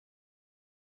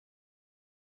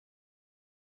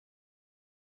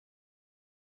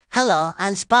Hello,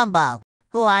 I'm Spongebob.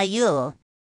 Who are you?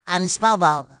 I'm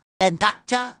Spongebob, the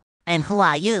doctor. And who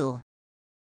are you?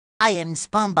 I am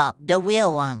Spongebob, the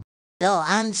real one. Though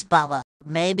I'm Spongebob.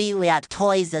 Maybe we are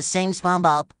toys the same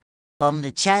Spongebob from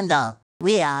the channel.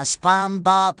 We are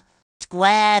Spongebob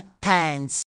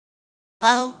SquarePants.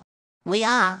 Oh, we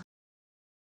are.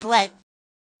 What?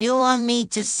 You want me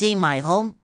to see my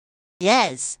home?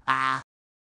 Yes.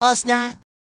 What's that?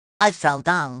 I fell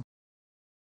down.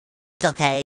 It's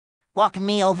okay. Walk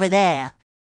me over there.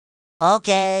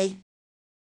 Okay.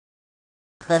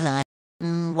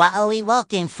 What are we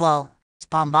walking for?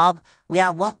 SpongeBob, we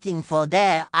are walking for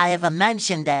there. I have a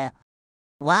mansion there.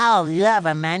 Wow, you have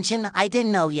a mansion? I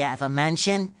didn't know you have a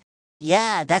mansion.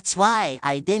 Yeah, that's why.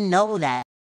 I didn't know that.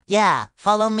 Yeah,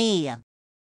 follow me.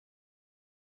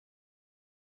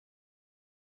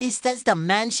 Is that the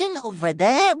mansion over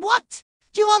there? What?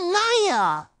 You are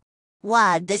liar!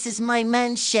 What? This is my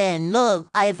mansion. Look,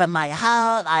 I have my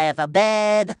house, I have a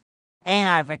bed, and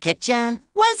I have a kitchen.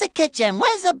 Where's the kitchen?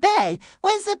 Where's the bed?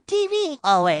 Where's the TV?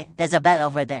 Oh wait, there's a bed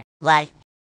over there. Like,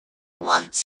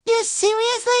 what? You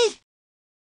seriously?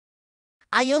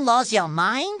 Are you lost your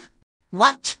mind?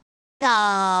 What?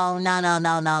 No, no, no,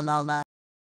 no, no, no, no.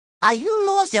 Are you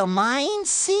lost your mind?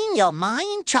 Seen your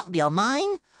mind? Chopped your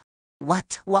mind?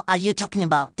 What? What are you talking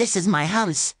about? This is my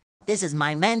house. This is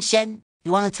my mansion.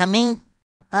 You want to tell me?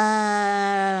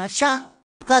 Sure.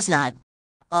 Of course not.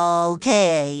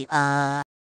 Okay,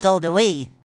 so do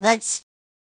we. Let's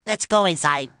go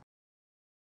inside.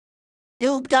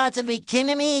 You got to be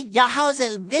kidding me? Your house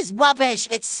is rubbish.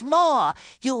 It's small.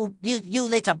 You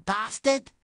little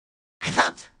bastard.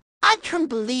 I can't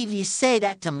believe you say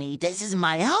that to me. This is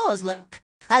my house. Look,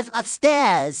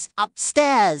 upstairs.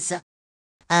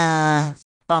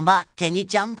 Bomba, can you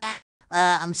jump?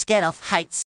 I'm scared of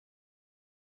heights.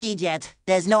 Idiot,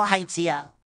 there's no heights here.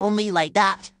 Only like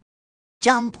that.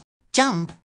 Jump.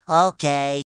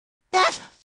 Okay. That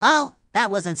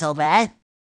wasn't so bad.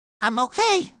 I'm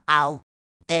okay. Ow.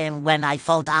 Then when I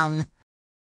fall down.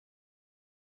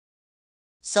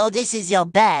 So this is your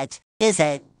bed, is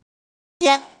it?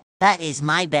 Yeah, that is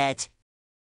my bed.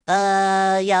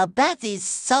 Your bed is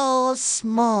so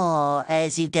small,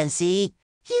 as you can see.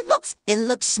 It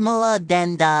looks smaller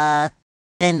than the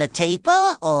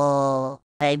table, or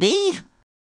maybe?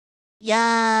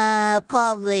 Yeah,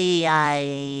 probably.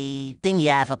 I think you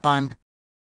have a point.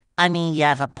 I mean, you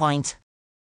have a point.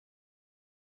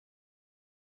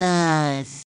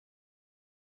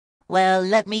 Well,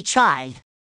 let me try.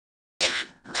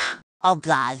 Oh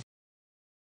God.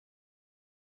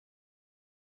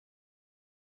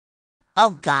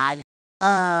 Oh God.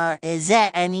 Is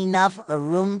there enough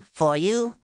room for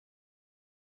you?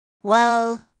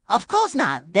 Well, of course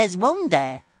not. There's room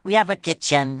there. We have a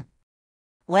kitchen.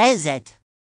 Where is it?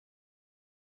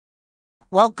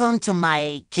 Welcome to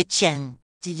my kitchen.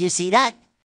 Did you see that?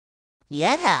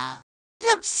 Yeah.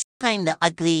 Looks kinda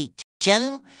ugly,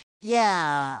 kitchen.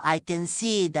 Yeah, I can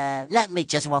see that. Let me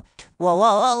just walk.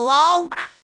 Whoa.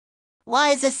 Why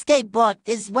is the skateboard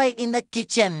is right in the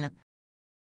kitchen?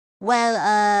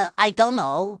 Well, I don't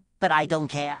know, but I don't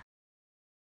care.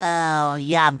 Oh,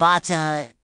 yeah, but,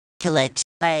 kill it.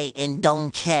 I and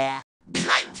don't care.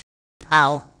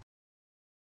 Ow.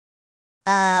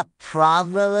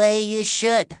 Probably you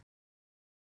should.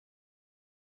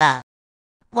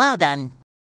 Well done.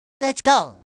 Let's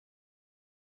go.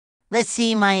 Let's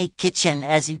see my kitchen,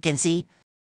 as you can see.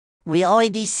 We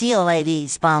already see already,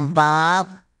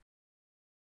 SpongeBob.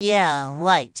 Yeah,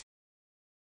 right.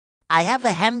 I have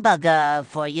a hamburger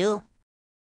for you.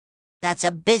 That's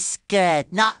a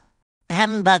biscuit, not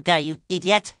hamburger, you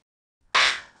idiot.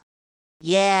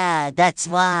 Yeah, that's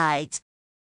right.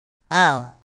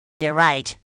 Oh, you're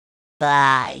right.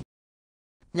 Bye.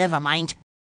 Never mind.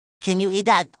 Can you eat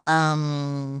that,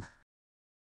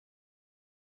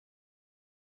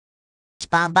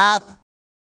 SpongeBob?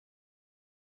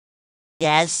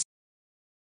 Yes.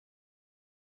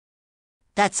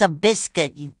 That's a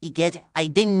biscuit, you idiot. I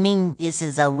didn't mean this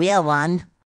is a real one.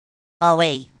 Oh,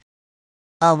 wait.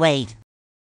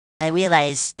 I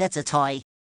realize that's a toy.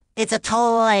 It's a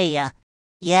toy.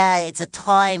 Yeah, it's a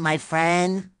toy, my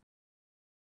friend.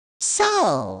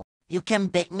 So, you can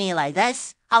beat me like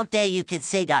this? How dare you can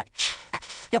say that?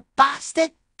 You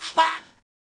bastard!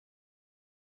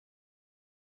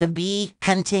 To be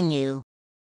continue.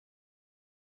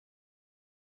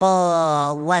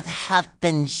 Oh, what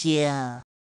happened here?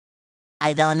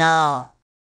 I don't know.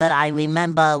 But I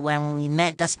remember when we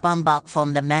met the SpongeBob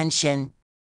from the mansion.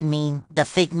 I mean, the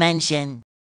fake mansion.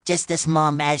 Just a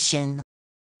small mansion.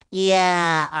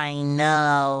 Yeah, I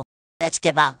know. Let's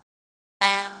give up.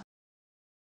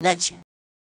 Let's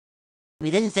We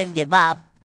didn't give up.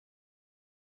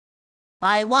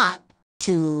 I want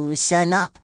to sign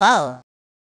up. Oh,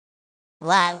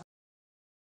 well.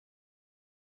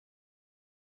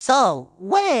 So,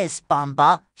 where's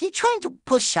Bomba? He trying to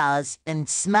push us and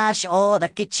smash all the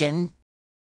kitchen.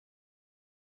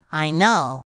 I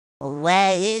know.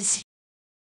 Where is he?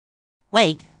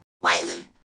 Wait, wait,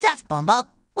 that's Bomba.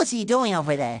 What's he doing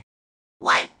over there?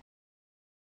 What?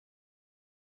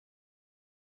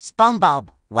 Spongebob,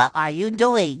 what are you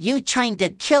doing? You trying to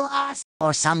kill us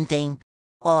or something?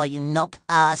 Or you knock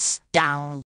us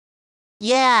down?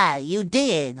 Yeah, you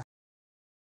did.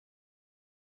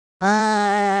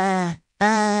 Uh,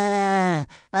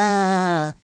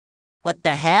 uh, what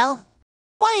the hell?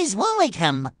 What is wrong with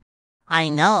him? I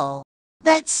know.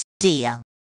 That's dear.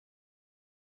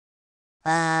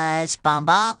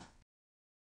 SpongeBob?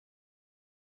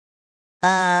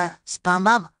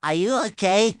 SpongeBob, are you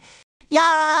okay?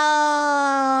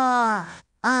 Yeah!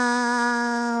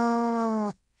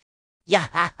 Yeah,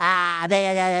 ha, ha,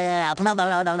 yeah, no, no,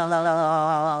 no, no, no, no, no,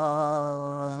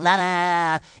 la,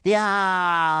 la,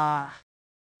 yeah,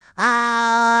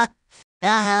 ah,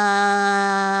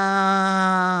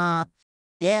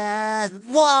 yeah,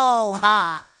 whoa,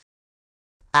 ha,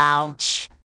 ouch,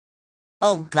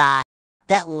 oh God,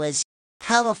 that was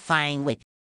terrifying. With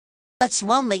let's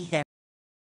one later,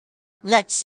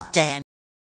 let's dance.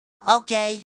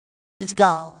 Okay, let's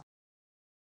go.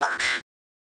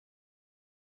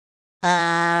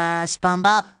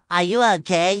 SpongeBob, are you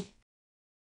okay?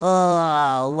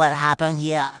 Oh, what happened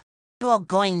here? You're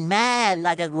going mad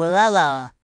like a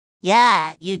gorilla.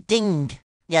 Yeah, you dinged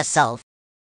yourself.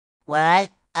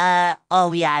 What?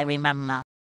 Oh yeah, I remember.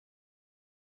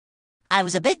 I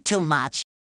was a bit too much.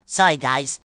 Sorry,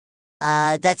 guys.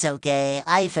 That's okay.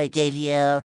 I forgive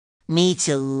you. Me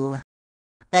too.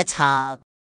 Let's hug.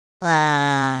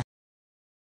 Uh,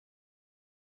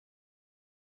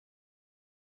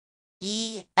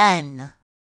 E-N.